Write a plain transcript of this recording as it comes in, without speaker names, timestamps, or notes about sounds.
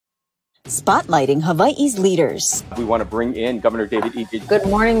Spotlighting Hawaii's leaders. We want to bring in Governor David Ige. Good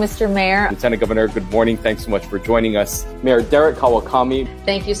morning, Mr. Mayor. Lieutenant Governor, good morning. Thanks so much for joining us. Mayor Derek Kawakami.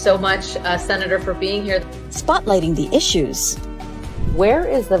 Thank you so much, Senator, for being here. Spotlighting the issues. Where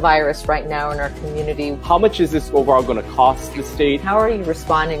is the virus right now in our community? How much is this overall going to cost the state? How are you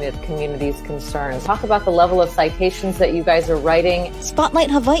responding to the community's concerns? Talk about the level of citations that you guys are writing.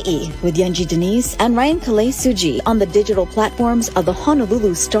 Spotlight Hawaii with Yanji Denise and Ryan Kalei Suji on the digital platforms of the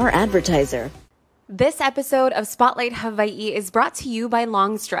Honolulu Star-Advertiser. This episode of Spotlight Hawaii is brought to you by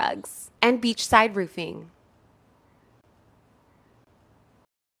Longstrugs and Beachside Roofing.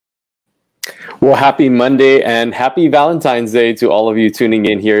 Well, happy Monday and happy Valentine's Day to all of you tuning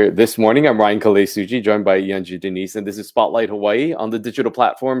in here this morning. I'm Ryan Kalei Suji, joined by Yanji Denise, and this is Spotlight Hawaii on the digital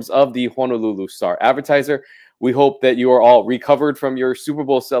platforms of the Honolulu Star-Advertiser. We hope that you are all recovered from your Super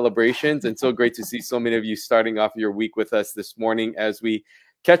Bowl celebrations, and so great to see so many of you starting off your week with us this morning as we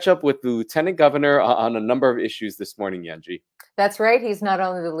catch up with the Lieutenant Governor on a number of issues this morning, Yanji. That's right. He's not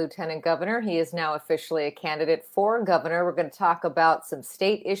only the Lieutenant Governor, he is now officially a candidate for governor. We're going to talk about some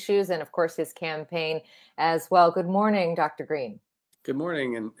state issues and, of course, his campaign as well. Good morning, Dr. Green. Good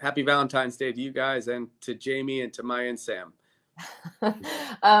morning and happy Valentine's Day to you guys and to Jamie and to Maya and Sam.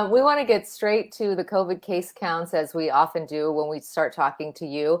 We want to get straight to the COVID case counts, as we often do when we start talking to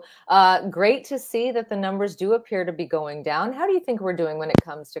you. Great to see that the numbers do appear to be going down. How do you think we're doing when it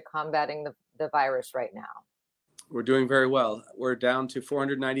comes to combating the virus right now? We're doing very well. We're down to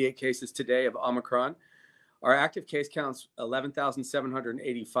 498 cases today of Omicron. Our active case count's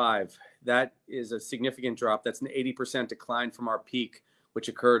 11,785. That is a significant drop. That's an 80% decline from our peak, which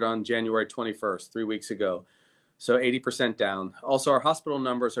occurred on January 21st, 3 weeks ago. So 80% down. Also, our hospital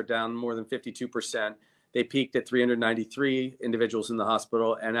numbers are down more than 52%. They peaked at 393 individuals in the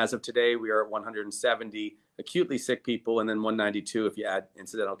hospital. And as of today, we are at 170 acutely sick people and then 192 if you add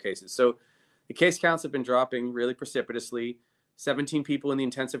incidental cases. So the case counts have been dropping really precipitously. 17 people in the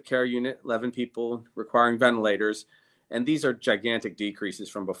intensive care unit, 11 people requiring ventilators. And these are gigantic decreases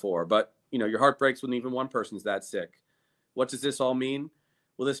from before. But, you know, your heart breaks when even one person's that sick. What does this all mean?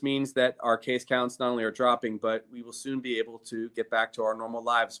 Well, this means that our case counts not only are dropping, but we will soon be able to get back to our normal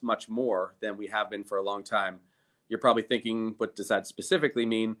lives much more than we have been for a long time. You're probably thinking, what does that specifically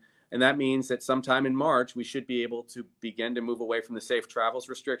mean? And that means that sometime in March, we should be able to begin to move away from the safe travels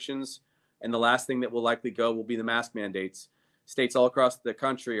restrictions. And the last thing that will likely go will be the mask mandates. States all across the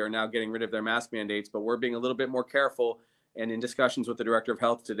country are now getting rid of their mask mandates, but we're being a little bit more careful. And in discussions with the Director of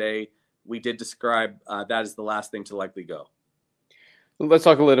Health today, we did describe that as the last thing to likely go. Let's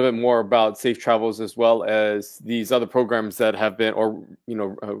talk a little bit more about safe travels as well as these other programs that have been, or,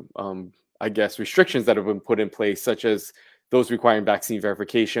 I guess, restrictions that have been put in place, such as those requiring vaccine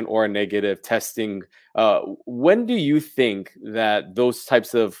verification or negative testing. When do you think that those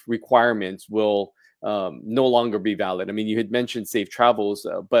types of requirements will no longer be valid? I mean, you had mentioned safe travels,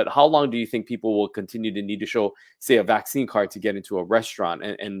 but how long do you think people will continue to need to show, say, a vaccine card to get into a restaurant?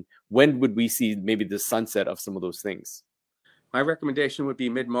 And when would we see maybe the sunset of some of those things? My recommendation would be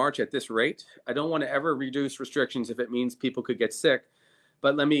mid-March at this rate. I don't want to ever reduce restrictions if it means people could get sick,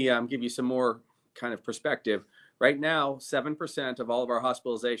 but let me give you some more kind of perspective. Right now, 7% of all of our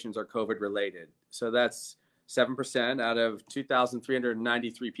hospitalizations are COVID related. So that's 7% out of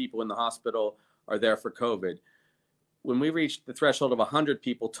 2,393 people in the hospital are there for COVID. When we reach the threshold of 100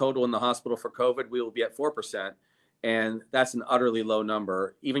 people total in the hospital for COVID, we will be at 4%. And that's an utterly low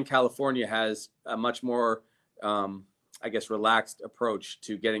number. Even California has a much more relaxed approach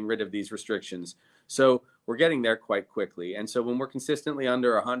to getting rid of these restrictions. So we're getting there quite quickly. And so when we're consistently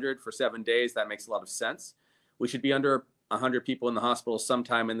under 100 for 7 days, that makes a lot of sense. We should be under 100 people in the hospital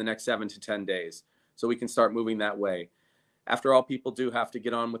sometime in the next 7 to 10 days. So we can start moving that way. After all, people do have to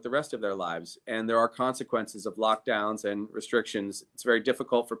get on with the rest of their lives. And there are consequences of lockdowns and restrictions. It's very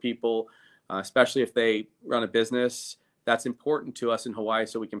difficult for people, especially if they run a business. That's important to us in Hawaii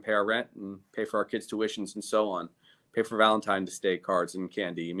so we can pay our rent and pay for our kids' tuitions and so on. Pay for Valentine's Day cards and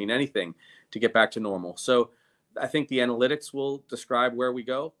candy. I mean, anything to get back to normal. So I think the analytics will describe where we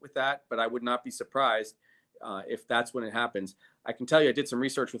go with that, but I would not be surprised if that's when it happens. I can tell you, I did some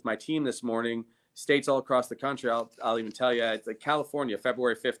research with my team this morning. States all across the country, I'll even tell you, it's like California,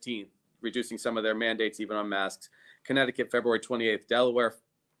 February 15th, reducing some of their mandates even on masks. Connecticut, February 28th. Delaware,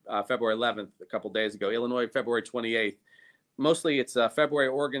 February 11th, a couple days ago. Illinois, February 28th. Mostly it's February.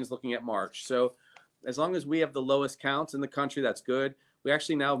 Oregon's looking at March. So as long as we have the lowest counts in the country, that's good. We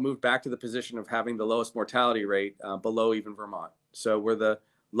actually now moved back to the position of having the lowest mortality rate below even Vermont. So we're the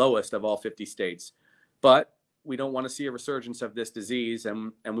lowest of all 50 states. But we don't want to see a resurgence of this disease,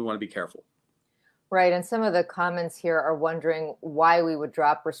 and we want to be careful. Right. And some of the comments here are wondering why we would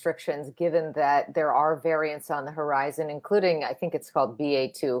drop restrictions given that there are variants on the horizon, including, I think it's called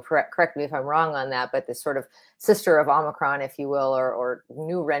BA2. Correct me if I'm wrong on that, but this sort of sister of Omicron, if you will, or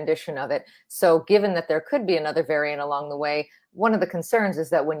new rendition of it. So given that there could be another variant along the way, one of the concerns is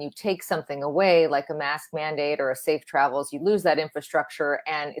that when you take something away, like a mask mandate or a safe travels, you lose that infrastructure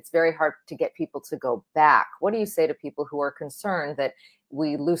and it's very hard to get people to go back. What do you say to people who are concerned that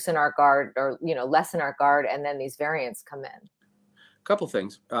we loosen our guard or, lessen our guard and then these variants come in? A couple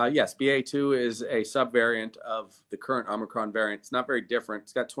things. Yes, BA2 is a subvariant of the current Omicron variant. It's not very different.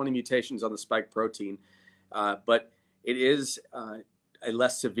 It's got 20 mutations on the spike protein, but it is a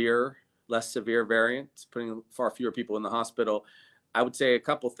less severe variant. It's putting far fewer people in the hospital. I would say a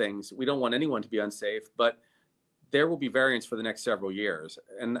couple things. We don't want anyone to be unsafe, but there will be variants for the next several years.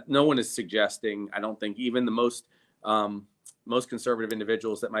 And no one is suggesting, I don't think, even the most conservative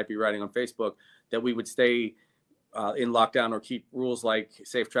individuals that might be writing on Facebook, that we would stay in lockdown or keep rules like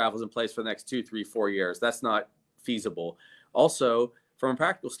safe travels in place for the next 2, 3, 4 years. That's not feasible. Also, from a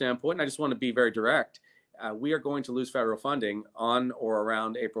practical standpoint, and I just want to be very direct, we are going to lose federal funding on or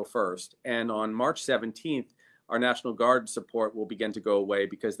around April 1st. And on March 17th, our National Guard support will begin to go away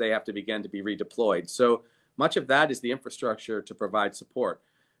because they have to begin to be redeployed. So much of that is the infrastructure to provide support.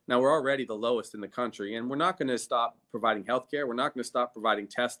 Now, we're already the lowest in the country, and we're not going to stop providing healthcare. We're not going to stop providing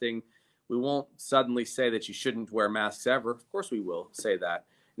testing. We won't suddenly say that you shouldn't wear masks ever. Of course, we will say that.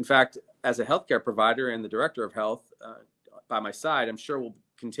 In fact, as a healthcare provider and the director of health by my side, I'm sure we'll be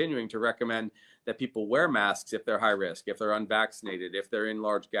continuing to recommend that people wear masks if they're high risk, if they're unvaccinated, if they're in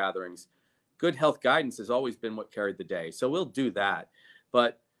large gatherings. Good health guidance has always been what carried the day. So we'll do that.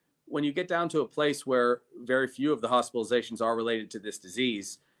 But when you get down to a place where very few of the hospitalizations are related to this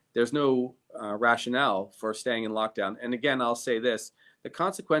disease, there's no rationale for staying in lockdown. And again, I'll say this, the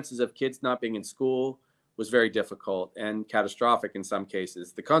consequences of kids not being in school was very difficult and catastrophic in some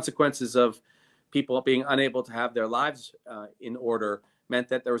cases. The consequences of people being unable to have their lives in order meant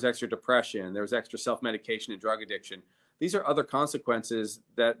that there was extra depression, there was extra self-medication and drug addiction. These are other consequences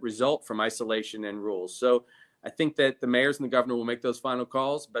that result from isolation and rules. So I think that the mayors and the governor will make those final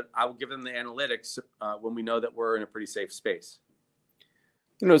calls, but I will give them the analytics when we know that we're in a pretty safe space.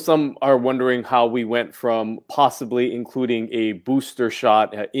 Some are wondering how we went from possibly including a booster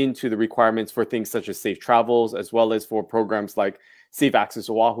shot into the requirements for things such as safe travels, as well as for programs like Safe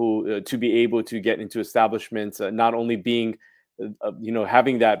Access Oahu to be able to get into establishments, not only being,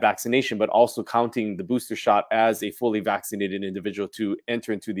 having that vaccination, but also counting the booster shot as a fully vaccinated individual to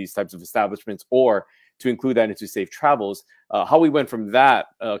enter into these types of establishments or to include that into safe travels. How we went from that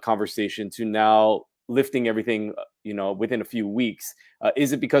conversation to now lifting everything, within a few weeks.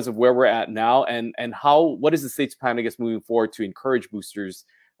 Is it because of where we're at now? And what is the state's plan, I guess, moving forward to encourage boosters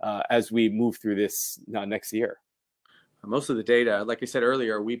as we move through this next year? Most of the data, like I said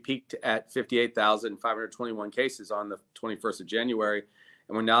earlier, we peaked at 58,521 cases on the 21st of January,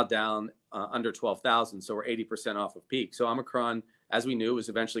 and we're now down under 12,000. So we're 80% off of peak. So Omicron, as we knew, was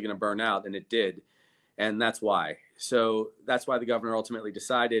eventually going to burn out, and it did. And that's why. So that's why the governor ultimately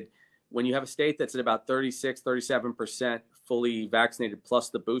decided, when you have a state that's at about 36, 37% fully vaccinated plus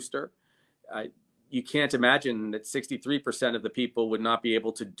the booster, you can't imagine that 63% of the people would not be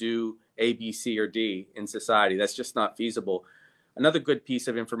able to do A, B, C, or D in society. That's just not feasible. Another good piece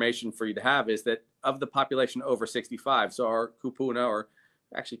of information for you to have is that of the population over 65, so our kupuna, or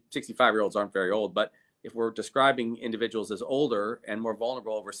actually 65-year-olds aren't very old, but if we're describing individuals as older and more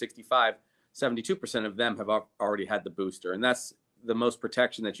vulnerable over 65, 72% of them have already had the booster. And that's the most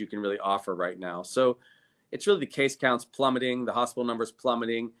protection that you can really offer right now. So it's really the case counts plummeting, the hospital numbers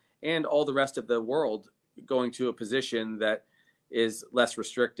plummeting, and all the rest of the world going to a position that is less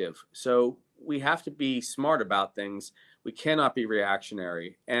restrictive. So we have to be smart about things. We cannot be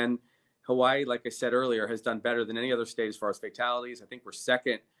reactionary. And Hawaii, like I said earlier, has done better than any other state as far as fatalities. I think we're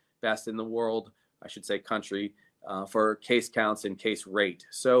second best in the world, I should say country, for case counts and case rate.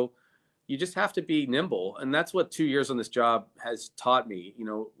 So you just have to be nimble. And that's what 2 years on this job has taught me.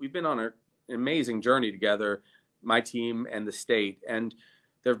 We've been on an amazing journey together, my team and the state. And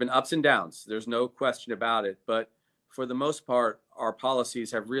there have been ups and downs. There's no question about it. But for the most part, our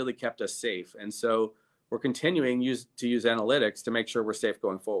policies have really kept us safe. And so we're continuing to use analytics to make sure we're safe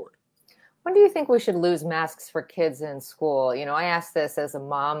going forward. When do you think we should lose masks for kids in school? I asked this as a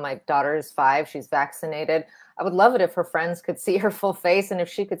mom. My daughter is 5. She's vaccinated. I would love it if her friends could see her full face and if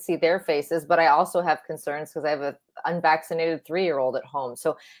she could see their faces. But I also have concerns because I have an unvaccinated 3-year-old at home.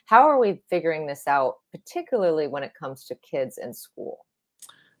 So how are we figuring this out, particularly when it comes to kids in school?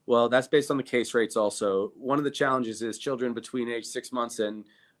 Well, that's based on the case rates also. One of the challenges is children between age 6 months and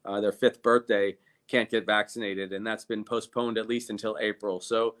their 5th birthday can't get vaccinated, and that's been postponed at least until April.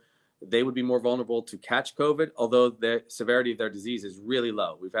 So they would be more vulnerable to catch COVID, although the severity of their disease is really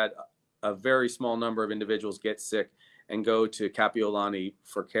low. We've had a very small number of individuals get sick and go to Kapiolani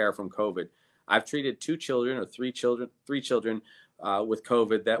for care from COVID. I've treated three children with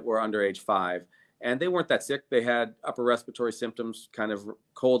COVID that were under age 5, and they weren't that sick. They had upper respiratory symptoms, kind of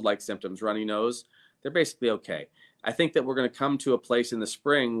cold-like symptoms, runny nose. They're basically okay. I think that we're going to come to a place in the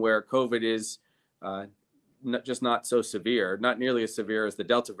spring where COVID is not so severe, not nearly as severe as the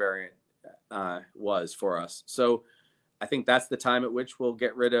Delta variant was for us. So I think that's the time at which we'll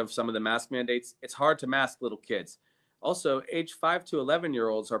get rid of some of the mask mandates. It's hard to mask little kids. Also, age 5 to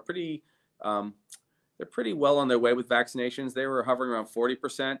 11-year-olds are they're pretty well on their way with vaccinations. They were hovering around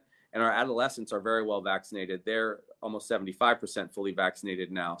 40%, and our adolescents are very well vaccinated. They're almost 75% fully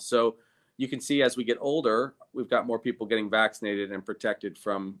vaccinated now. So you can see as we get older, we've got more people getting vaccinated and protected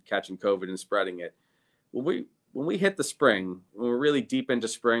from catching COVID and spreading it. When we hit the spring, when we're really deep into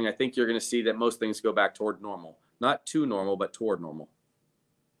spring, I think you're going to see that most things go back toward normal. Not too normal, but toward normal.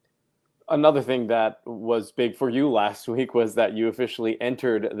 Another thing that was big for you last week was that you officially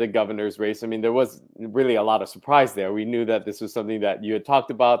entered the governor's race. I mean, there was really a lot of surprise there. We knew that this was something that you had talked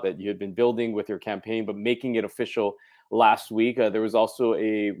about, that you had been building with your campaign, but making it official last week. There was also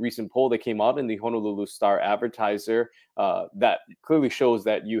a recent poll that came out in the Honolulu Star-Advertiser that clearly shows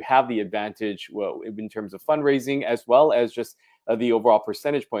that you have the advantage in terms of fundraising, as well as just the overall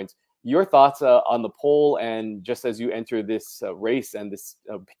percentage points. Your thoughts on the poll, and just as you enter this race and this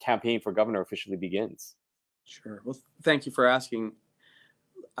campaign for governor officially begins. Sure. Well, thank you for asking.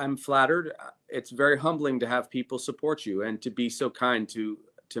 I'm flattered. It's very humbling to have people support you and to be so kind to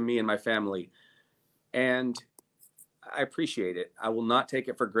me and my family. And I appreciate it. I will not take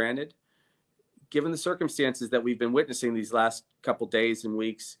it for granted. Given the circumstances that we've been witnessing these last couple days and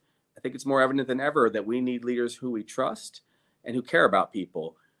weeks, I think it's more evident than ever that we need leaders who we trust and who care about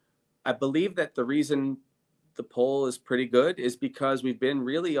people. I believe that the reason the poll is pretty good is because we've been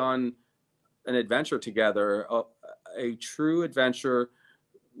really on an adventure together, a true adventure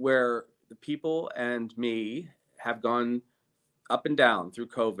where the people and me have gone up and down through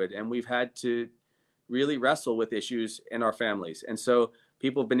COVID, and we've had to really wrestle with issues in our families. And so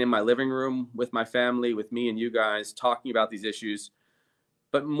people have been in my living room with my family, with me and you guys, talking about these issues.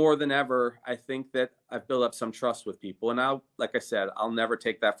 But more than ever, I think that I've built up some trust with people. And like I said, I'll never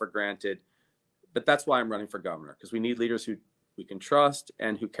take that for granted. But that's why I'm running for governor, because we need leaders who we can trust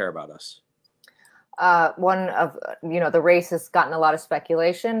and who care about us. One of, the race has gotten a lot of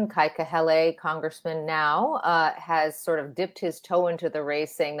speculation. Kai Kahele, congressman now, has sort of dipped his toe into the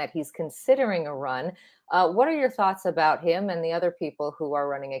race, saying that he's considering a run. What are your thoughts about him and the other people who are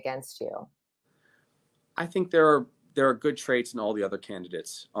running against you? I think there are good traits in all the other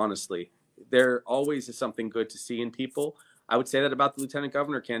candidates, honestly. There always is something good to see in people. I would say that about the lieutenant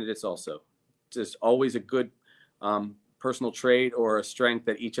governor candidates also. Just always a good personal trait or a strength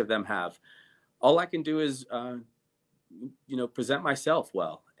that each of them have. All I can do is, present myself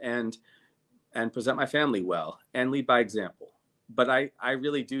well and present my family well and lead by example. But I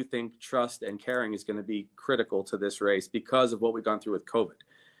really do think trust and caring is going to be critical to this race because of what we've gone through with COVID.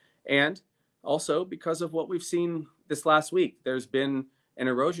 And also because of what we've seen this last week. There's been an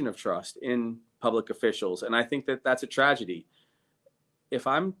erosion of trust in public officials, and I think that that's a tragedy. If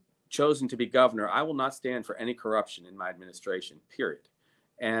I'm chosen to be governor, I will not stand for any corruption in my administration, period.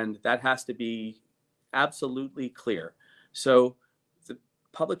 And that has to be absolutely clear. So the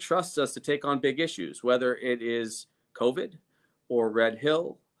public trusts us to take on big issues, whether it is COVID or Red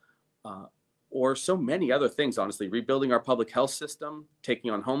Hill or so many other things, honestly, rebuilding our public health system,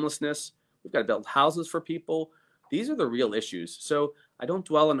 taking on homelessness. We've got to build houses for people. These are the real issues. So I don't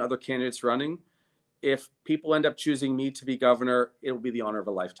dwell on other candidates running. If people end up choosing me to be governor, it will be the honor of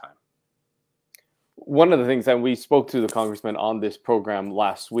a lifetime. One of the things, and we spoke to the congressman on this program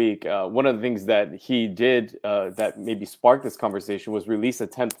last week, one of the things that he did that maybe sparked this conversation was release a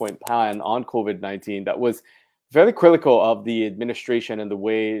 10-point plan on COVID-19 that was very critical of the administration and the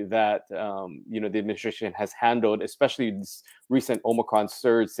way that the administration has handled, especially this recent Omicron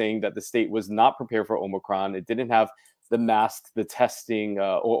surge, saying that the state was not prepared for Omicron. It didn't have the masks, the testing,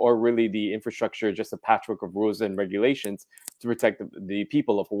 or really the infrastructure, just a patchwork of rules and regulations to protect the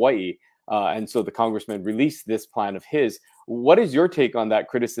people of Hawaii. And so the congressman released this plan of his. What is your take on that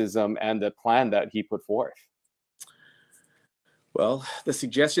criticism and the plan that he put forth? Well, the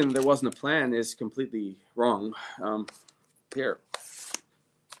suggestion there wasn't a plan is completely wrong. Here,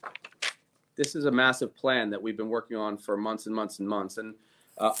 this is a massive plan that we've been working on for months and months and months. And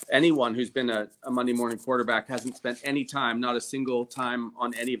anyone who's been a Monday morning quarterback hasn't spent any time, not a single time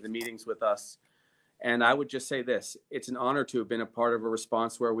on any of the meetings with us. And I would just say this, it's an honor to have been a part of a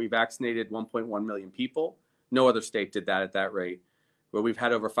response where we vaccinated 1.1 million people. No other state did that at that rate. Where we've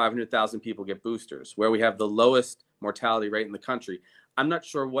had over 500,000 people get boosters, where we have the lowest mortality rate in the country. I'm not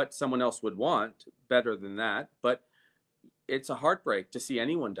sure what someone else would want better than that, but it's a heartbreak to see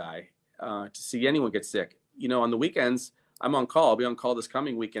anyone die, to see anyone get sick. You know, on the weekends, I'm on call. I'll be on call this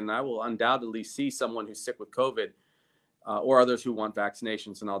coming weekend. And I will undoubtedly see someone who's sick with COVID or others who want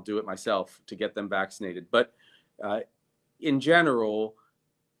vaccinations, and I'll do it myself to get them vaccinated. But in general,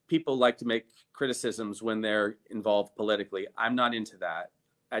 people like to make criticisms when they're involved politically. I'm not into that.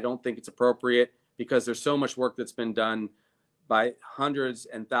 I don't think it's appropriate because there's so much work that's been done by hundreds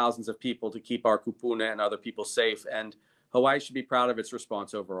and thousands of people to keep our kupuna and other people safe. And Hawaii should be proud of its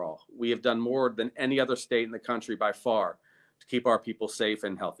response overall. We have done more than any other state in the country by far to keep our people safe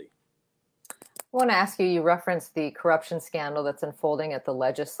and healthy. I want to ask you, you referenced the corruption scandal that's unfolding at the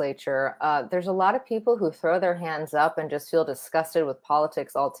legislature. There's a lot of people who throw their hands up and just feel disgusted with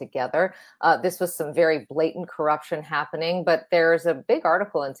politics altogether. This was some very blatant corruption happening, but there's a big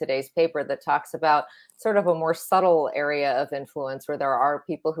article in today's paper that talks about sort of a more subtle area of influence where there are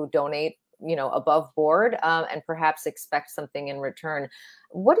people who donate, you know, above board and perhaps expect something in return.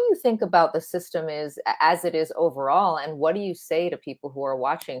 What do you think about the system is as it is overall? And what do you say to people who are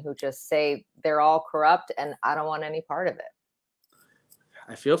watching who just say they're all corrupt and I don't want any part of it?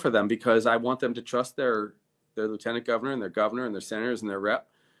 I feel for them because I want them to trust their lieutenant governor and their senators and their rep.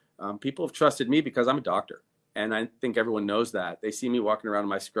 People have trusted me because I'm a doctor. And I think everyone knows that. They see me walking around in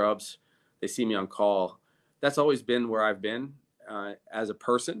my scrubs. They see me on call. That's always been where I've been as a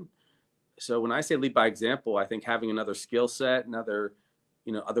person. So when I say lead by example, I think having another skill set and other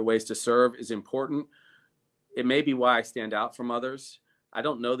ways to serve is important. It may be why I stand out from others. I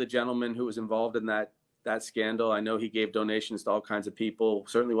don't know the gentleman who was involved in that scandal. I know he gave donations to all kinds of people.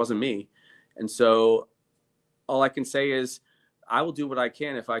 Certainly wasn't me. And so all I can say is I will do what I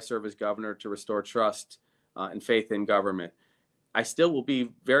can if I serve as governor to restore trust and faith in government. I still will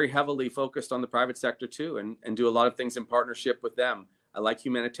be very heavily focused on the private sector too and do a lot of things in partnership with them. I like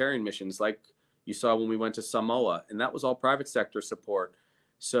humanitarian missions like you saw when we went to Samoa, and that was all private sector support.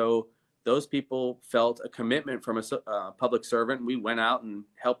 So those people felt a commitment from a public servant. We went out and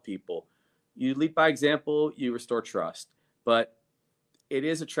helped people. You lead by example, you restore trust. But it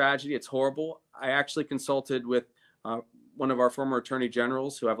is a tragedy. It's horrible. I actually consulted with one of our former attorney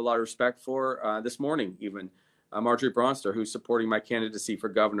generals who I have a lot of respect for this morning, even Marjorie Bronster, who's supporting my candidacy for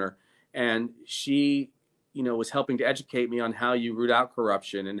governor. And she, was helping to educate me on how you root out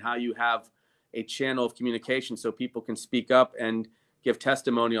corruption and how you have a channel of communication so people can speak up and give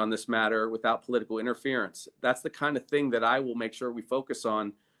testimony on this matter without political interference. That's the kind of thing that I will make sure we focus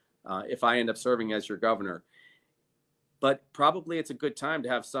on if I end up serving as your governor. But probably it's a good time to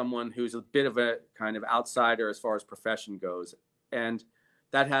have someone who's a bit of a kind of outsider as far as profession goes. And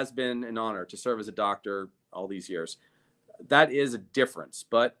that has been an honor to serve as a doctor all these years. That is a difference.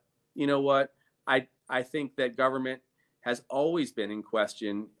 But you know what? I think that government has always been in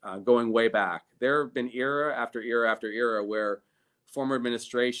question going way back. There have been era after era after era where former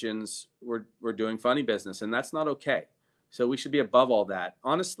administrations were doing funny business, and that's not okay. So we should be above all that.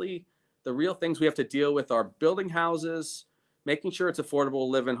 Honestly, the real things we have to deal with are building houses, making sure it's affordable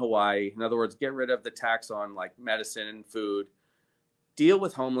to live in Hawaii. In other words, get rid of the tax on like medicine and food, deal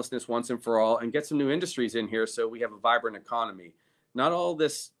with homelessness once and for all, and get some new industries in here so we have a vibrant economy. Not all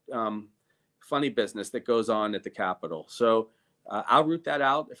this funny business that goes on at the Capitol. So I'll root that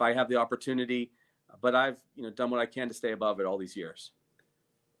out if I have the opportunity. But I've done what I can to stay above it all these years.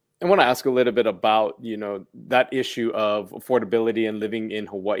 I want to ask a little bit about that issue of affordability and living in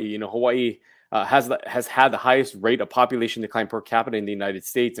Hawaii. Hawaii has had the highest rate of population decline per capita in the United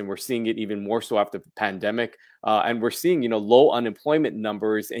States, and we're seeing it even more so after the pandemic. And we're seeing low unemployment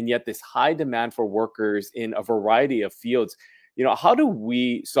numbers, and yet this high demand for workers in a variety of fields. How do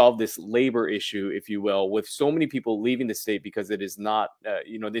we solve this labor issue, if you will, with so many people leaving the state because it is not,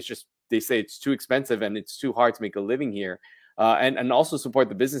 they say it's too expensive and it's too hard to make a living here, and also support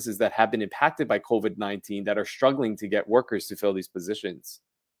the businesses that have been impacted by COVID-19 that are struggling to get workers to fill these positions?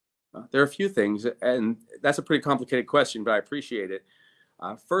 There are a few things, and that's a pretty complicated question, but I appreciate it.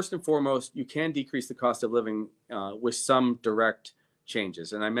 First and foremost, you can decrease the cost of living with some direct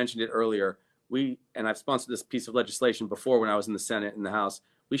changes. And I mentioned it earlier. And I've sponsored this piece of legislation before when I was in the Senate and the House.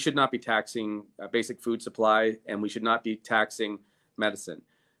 We should not be taxing basic food supply, and we should not be taxing medicine.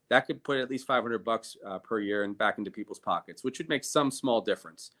 That could put at least $500 per year and back into people's pockets, which would make some small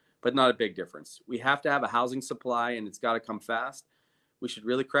difference, but not a big difference. We have to have a housing supply, and it's got to come fast. We should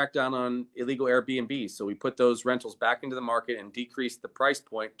really crack down on illegal Airbnbs. So we put those rentals back into the market and decrease the price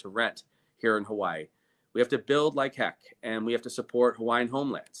point to rent here in Hawaii. We have to build like heck, and we have to support Hawaiian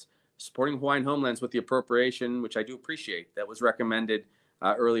homelands. Supporting Hawaiian homelands with the appropriation, which I do appreciate, that was recommended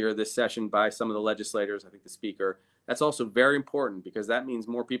earlier this session by some of the legislators, I think the speaker. That's also very important because that means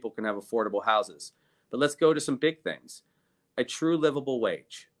more people can have affordable houses. But let's go to some big things. A true livable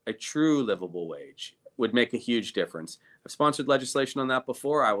wage would make a huge difference. I've sponsored legislation on that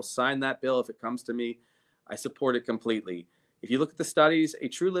before. I will sign that bill if it comes to me. I support it completely. If you look at the studies, a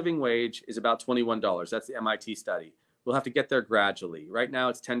true living wage is about $21. That's the MIT study. We'll have to get there gradually. Right now,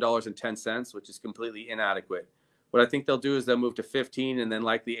 it's $10.10, which is completely inadequate. What I think they'll do is they'll move to $15 and then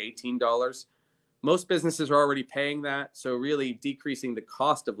likely $18. Most businesses are already paying that, so really decreasing the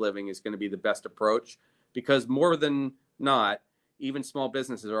cost of living is going to be the best approach, because more than not, even small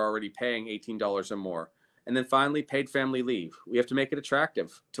businesses are already paying $18 or more. And then finally, paid family leave. We have to make it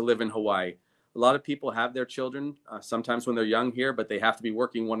attractive to live in Hawaii. A lot of people have their children, sometimes when they're young here, but they have to be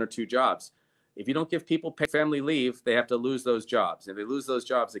working 1 or 2 jobs. If you don't give people paid family leave, they have to lose those jobs. If they lose those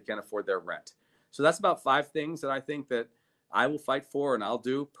jobs, they can't afford their rent. So that's about 5 things that I think that I will fight for and I'll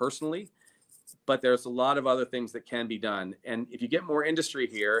do personally. But there's a lot of other things that can be done. And if you get more industry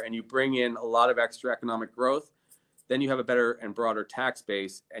here and you bring in a lot of extra economic growth, then you have a better and broader tax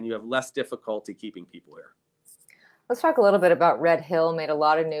base and you have less difficulty keeping people here. Let's talk a little bit about Red Hill. Made a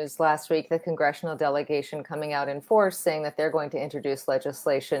lot of news last week. The congressional delegation coming out in force saying that they're going to introduce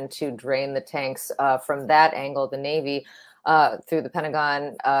legislation to drain the tanks from that angle. The Navy, through the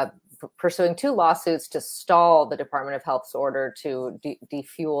Pentagon, pursuing 2 lawsuits to stall the Department of Health's order to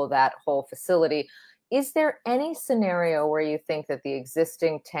defuel that whole facility. Is there any scenario where you think that the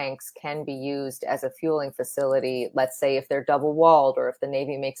existing tanks can be used as a fueling facility, let's say if they're double walled or if the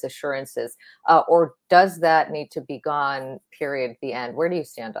Navy makes assurances, or does that need to be gone, period, the end? Where do you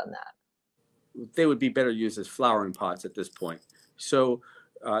stand on that? They would be better used as flowering pots at this point. So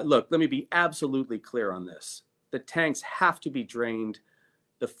look, let me be absolutely clear on this. The tanks have to be drained.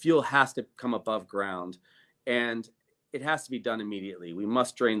 The fuel has to come above ground, and it has to be done immediately. We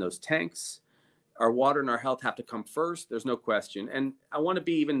must drain those tanks. Our water and our health have to come first. There's no question. And I want to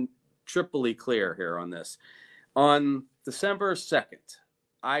be even triply clear here on this. On December 2nd,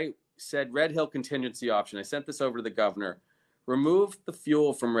 I said Red Hill contingency option. I sent this over to the governor. Remove the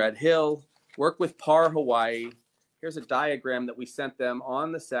fuel from Red Hill. Work with PAR Hawaii. Here's a diagram that we sent them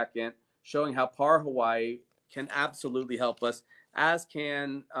on the 2nd showing how PAR Hawaii can absolutely help us, as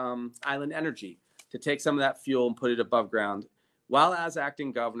can Island Energy, to take some of that fuel and put it above ground. While as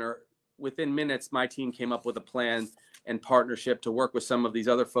acting governor, within minutes, my team came up with a plan and partnership to work with some of these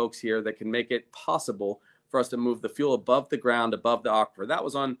other folks here that can make it possible for us to move the fuel above the ground, above the aquifer. That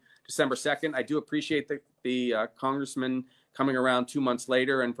was on December 2nd. I do appreciate the congressman coming around 2 months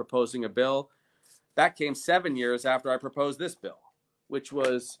later and proposing a bill. That came 7 years after I proposed this bill, which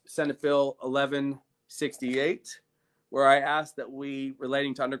was Senate Bill 1168, where I asked that we,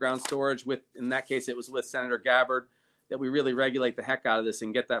 relating to underground storage, with, in that case, it was with Senator Gabbard, that we really regulate the heck out of this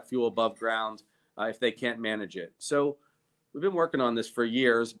and get that fuel above ground if they can't manage it. So we've been working on this for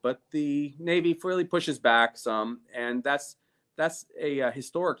years, but the Navy really pushes back some, and that's a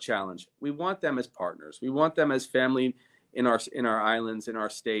historic challenge. We want them as partners. We want them as family in our islands, in our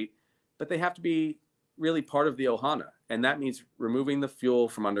state, but they have to be really part of the Ohana, and that means removing the fuel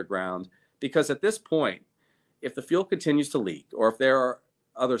from underground, because at this point, if the fuel continues to leak or if there are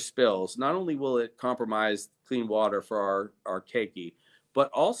other spills, not only will it compromise clean water for our keiki, but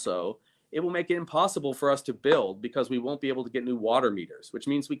also it will make it impossible for us to build, because we won't be able to get new water meters, which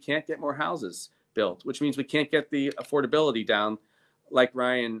means we can't get more houses built, which means we can't get the affordability down, like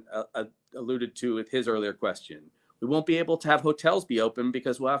Ryan alluded to with his earlier question. We won't be able to have hotels be open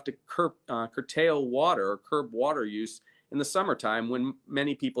because we'll have to curtail water or curb water use in the summertime when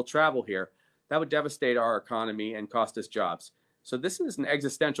many people travel here. That would devastate our economy and cost us jobs. So this is an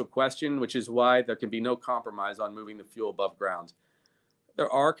existential question, which is why there can be no compromise on moving the fuel above ground.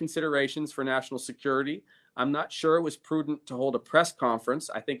 There are considerations for national security. I'm not sure it was prudent to hold a press conference.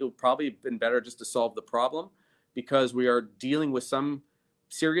 I think it would probably have been better just to solve the problem, because we are dealing with some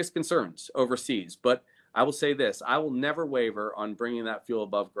serious concerns overseas. But I will say this, I will never waver on bringing that fuel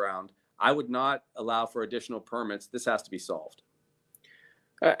above ground. I would not allow for additional permits. This has to be solved.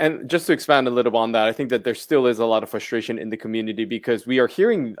 And just to expand a little on that, I think that there still is a lot of frustration in the community, because we are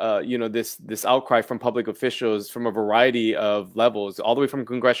hearing, this outcry from public officials from a variety of levels, all the way from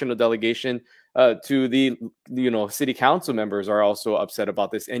congressional delegation to the, city council members are also upset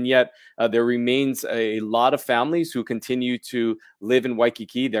about this. And yet there remains a lot of families who continue to live in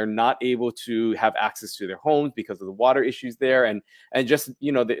Waikiki. They're not able to have access to their homes because of the water issues there. And just,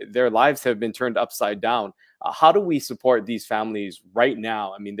 their lives have been turned upside down. How do we support these families right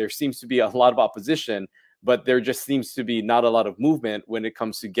now? I mean, there seems to be a lot of opposition, but there just seems to be not a lot of movement when it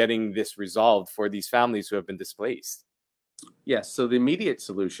comes to getting this resolved for these families who have been displaced. Yes, so the immediate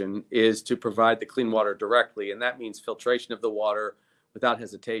solution is to provide the clean water directly, and that means filtration of the water without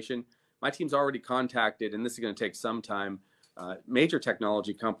hesitation. My team's already contacted, and this is going to take some time, major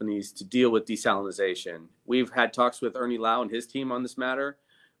technology companies to deal with desalination. We've had talks with Ernie Lau and his team on this matter.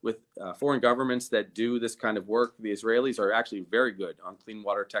 With foreign governments that do this kind of work, the Israelis are actually very good on clean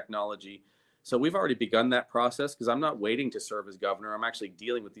water technology. So we've already begun that process because I'm not waiting to serve as governor. I'm actually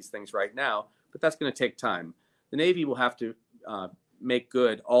dealing with these things right now, but that's going to take time. The Navy will have to make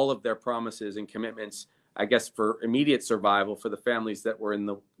good all of their promises and commitments, I guess, for immediate survival for the families that were in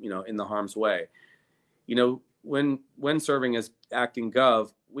the, in the harm's way. When serving as acting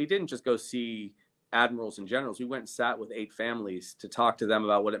gov, we didn't just go see admirals and generals. We went and sat with 8 families to talk to them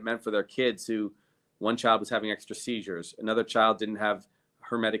about what it meant for their kids who, one child was having extra seizures, another child didn't have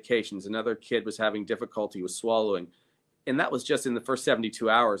her medications, another kid was having difficulty with swallowing. And that was just in the first 72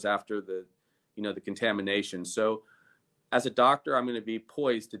 hours after the contamination. So as a doctor, I'm going to be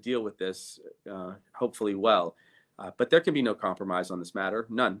poised to deal with this, hopefully well. But there can be no compromise on this matter.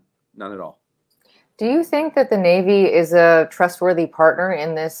 None at all. Do you think that the Navy is a trustworthy partner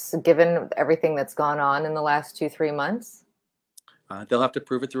in this, given everything that's gone on in the last 2-3 months? They'll have to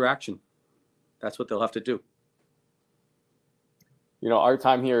prove it through action. That's what they'll have to do. Our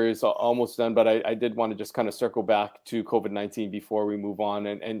time here is almost done, but I did want to just kind of circle back to COVID-19 before we move on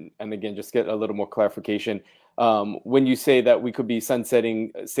and again, just get a little more clarification. When you say that we could be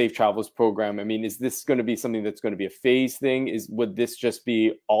sunsetting Safe Travels program, I mean, is this going to be something that's going to be a phase thing? Would this just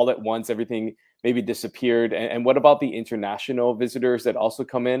be all at once, everything maybe disappeared? And what about the international visitors that also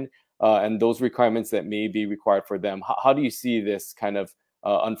come in and those requirements that may be required for them? How do you see this kind of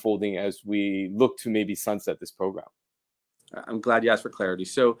unfolding as we look to maybe sunset this program? I'm glad you asked for clarity.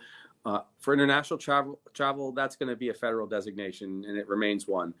 So for international travel, that's going to be a federal designation, and it remains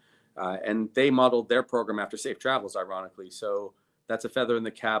one. And they modeled their program after Safe Travels, ironically. So that's a feather in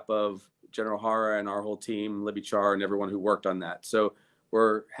the cap of General Hara and our whole team, Libby Char, and everyone who worked on that. So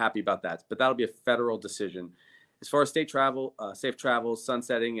we're happy about that. But that'll be a federal decision. As far as state travel, Safe Travels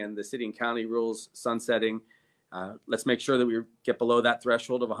sunsetting and the city and county rules sunsetting, let's make sure that we get below that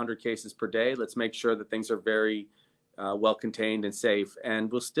threshold of 100 cases per day. Let's make sure that things are very well contained and safe,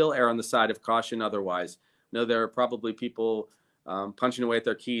 and we'll still err on the side of caution otherwise. No, there are probably people punching away at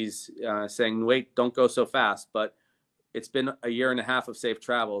their keys saying, wait, don't go so fast. But it's been a year and a half of Safe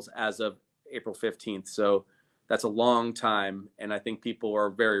Travels as of April 15th. So that's a long time. And I think people are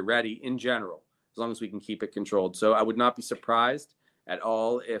very ready in general, as long as we can keep it controlled. So I would not be surprised at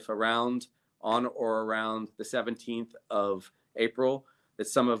all if on or around the 17th of April, that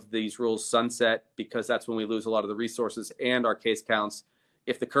some of these rules sunset, because that's when we lose a lot of the resources and our case counts,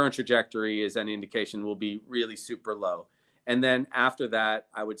 if the current trajectory is any indication, will be really super low. And then after that,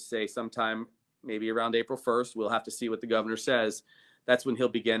 I would say sometime maybe around April 1st, we'll have to see what the governor says. That's when he'll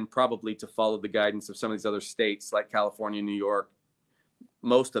begin probably to follow the guidance of some of these other states like California, New York,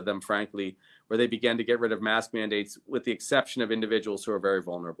 most of them, frankly, where they began to get rid of mask mandates with the exception of individuals who are very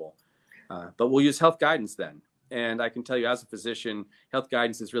vulnerable. But we'll use health guidance then. And I can tell you as a physician, health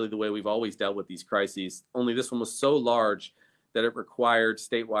guidance is really the way we've always dealt with these crises. Only this one was so large that it required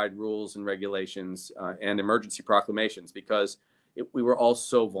statewide rules and regulations and emergency proclamations because we were all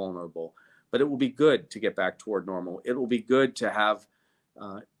so vulnerable. But it will be good to get back toward normal. It will be good to have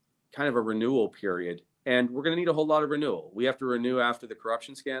kind of a renewal period. And we're going to need a whole lot of renewal. We have to renew after the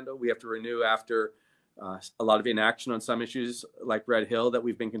corruption scandal. We have to renew after a lot of inaction on some issues like Red Hill that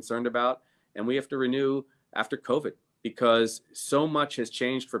we've been concerned about. And we have to renew after COVID, because so much has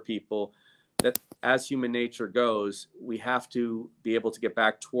changed for people that as human nature goes, we have to be able to get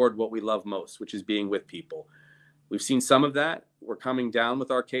back toward what we love most, which is being with people. We've seen some of that. We're coming down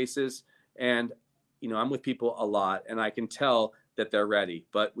with our cases, and I'm with people a lot, and I can tell that they're ready,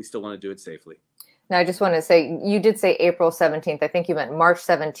 but we still want to do it safely. Now, I just want to say, you did say April 17th. I think you meant March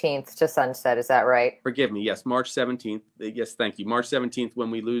 17th to sunset. Is that right? Forgive me. Yes, March 17th. Yes, thank you. March 17th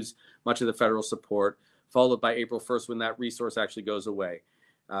when we lose much of the federal support, followed by April 1st when that resource actually goes away.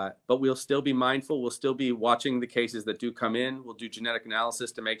 But we'll still be mindful. We'll still be watching the cases that do come in. We'll do genetic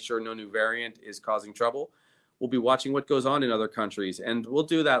analysis to make sure no new variant is causing trouble. We'll be watching what goes on in other countries. And we'll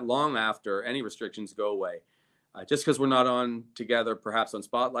do that long after any restrictions go away. Just because we're not on together, perhaps on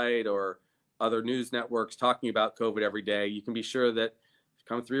Spotlight or other news networks talking about COVID every day, you can be sure that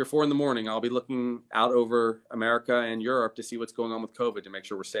come 3 or 4 in the morning, I'll be looking out over America and Europe to see what's going on with COVID to make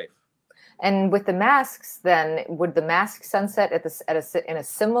sure we're safe. And with the masks, then would the mask sunset in a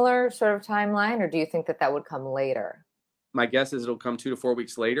similar sort of timeline, or do you think that that would come later? My guess is it'll come 2 to 4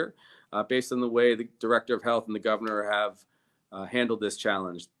 weeks later, based on the way the director of health and the governor have handled this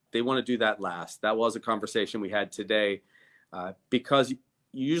challenge. They want to do that last. That was a conversation we had today, because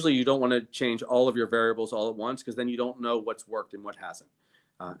usually you don't want to change all of your variables all at once, because then you don't know what's worked and what hasn't.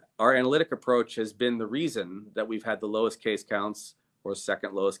 Our analytic approach has been the reason that we've had the lowest case counts, or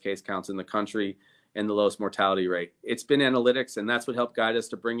second lowest case counts in the country, and the lowest mortality rate. It's been analytics, and that's what helped guide us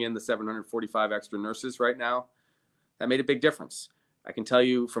to bring in the 745 extra nurses right now. That made a big difference. I can tell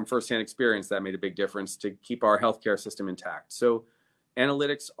you from firsthand experience that made a big difference to keep our healthcare system intact. So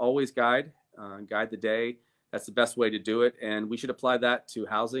analytics always guide the day. That's the best way to do it. And we should apply that to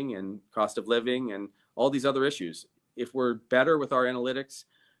housing and cost of living and all these other issues. If we're better with our analytics,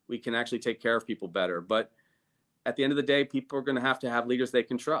 we can actually take care of people better. But at the end of the day, people are going to have leaders they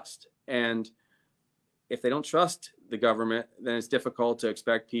can trust. And if they don't trust the government, then it's difficult to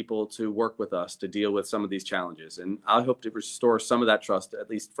expect people to work with us to deal with some of these challenges. And I hope to restore some of that trust, at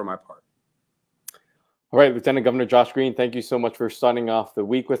least for my part. All right, Lieutenant Governor Josh Green, thank you so much for starting off the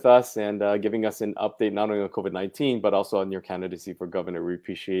week with us and giving us an update not only on COVID-19, but also on your candidacy for governor. We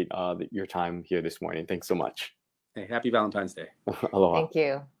appreciate your time here this morning. Thanks so much. Hey, happy Valentine's Day. Aloha. Thank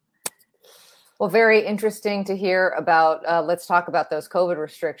you. Well, very interesting to hear about, let's talk about those COVID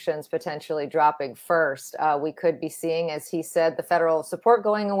restrictions potentially dropping first. We could be seeing, as he said, the federal support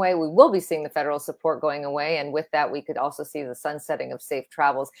going away. We will be seeing the federal support going away. And with that, we could also see the sunsetting of safe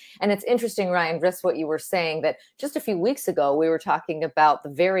travels. And it's interesting, Ryan, just what you were saying, that just a few weeks ago, we were talking about the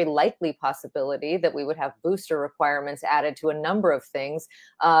very likely possibility that we would have booster requirements added to a number of things.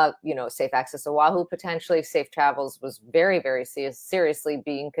 Safe access Oahu, potentially safe travels was very, very seriously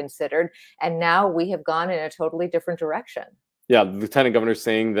being considered. And now we have gone in a totally different direction. Yeah, the Lieutenant Governor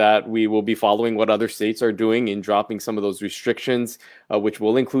saying that we will be following what other states are doing in dropping some of those restrictions, which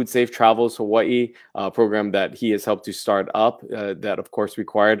will include Safe Travels Hawaii, a program that he has helped to start up, that of course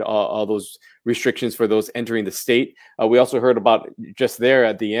required all those restrictions for those entering the state. We also heard about just there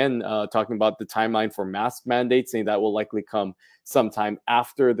at the end, talking about the timeline for mask mandates, saying that will likely come sometime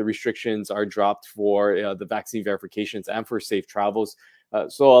after the restrictions are dropped for the vaccine verifications and for safe travels.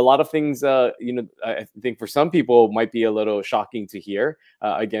 So a lot of things, I think for some people might be a little shocking to hear,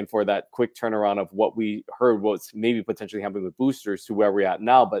 again, for that quick turnaround of what we heard was maybe potentially happening with boosters to where we're at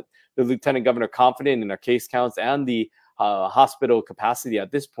now. But the Lieutenant Governor confident in our case counts and the hospital capacity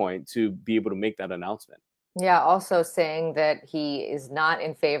at this point to be able to make that announcement. Yeah, also saying that he is not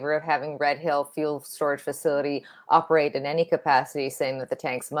in favor of having Red Hill Fuel Storage Facility operate in any capacity, saying that the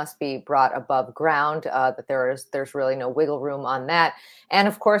tanks must be brought above ground, that there's really no wiggle room on that. And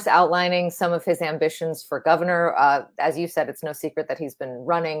of course, outlining some of his ambitions for governor. As you said, it's no secret that he's been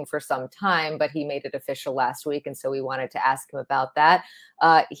running for some time, but he made it official last week. And so we wanted to ask him about that.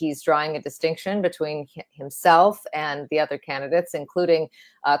 He's drawing a distinction between himself and the other candidates, including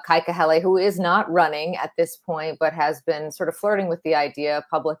Kaikahele, who is not running at this point, but has been sort of flirting with the idea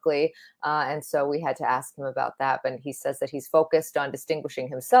publicly. And so we had to ask him about that. But he says that he's focused on distinguishing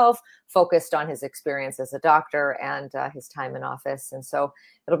himself, focused on his experience as a doctor and his time in office. And so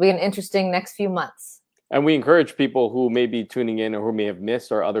it'll be an interesting next few months. And we encourage people who may be tuning in or who may have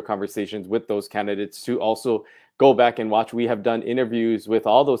missed our other conversations with those candidates to also go back and watch. We have done interviews with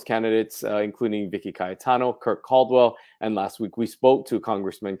all those candidates, including Vicky Cayetano, Kirk Caldwell, and last week we spoke to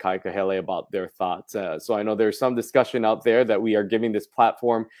Congressman Kaikahele about their thoughts. So I know there's some discussion out there that we are giving this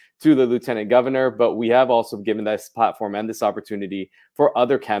platform to the Lieutenant Governor, but we have also given this platform and this opportunity for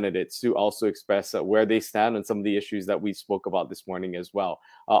other candidates to also express where they stand on some of the issues that we spoke about this morning as well.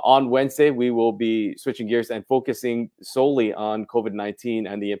 On Wednesday, we will be switching gears and focusing solely on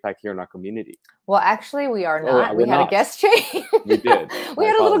COVID-19 and the impact here in our community. Well, actually, we are not. We had a guest change. We did. We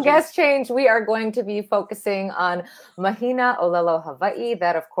had a little guest change. We are going to be focusing on Mahina Olelo Hawaii.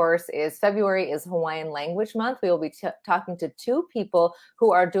 That, of course, February is Hawaiian Language Month. We will be talking to two people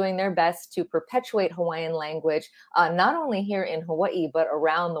who are doing their best to perpetuate Hawaiian language, not only here in Hawaii, but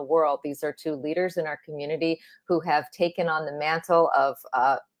around the world. These are two leaders in our community who have taken on the mantle of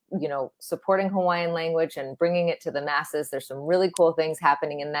supporting Hawaiian language and bringing it to the masses. There's some really cool things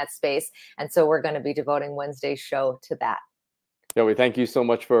happening in that space. And so we're going to be devoting Wednesday's show to that. Yeah, we thank you so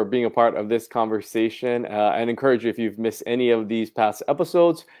much for being a part of this conversation and encourage you, if you've missed any of these past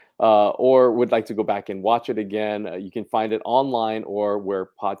episodes or would like to go back and watch it again, you can find it online or where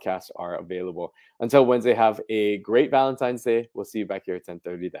podcasts are available. Until Wednesday, have a great Valentine's Day. We'll see you back here at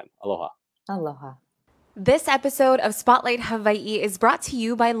 10:30 then. Aloha. Aloha. This episode of Spotlight Hawaii is brought to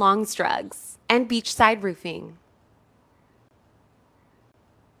you by Long's Drugs and Beachside Roofing.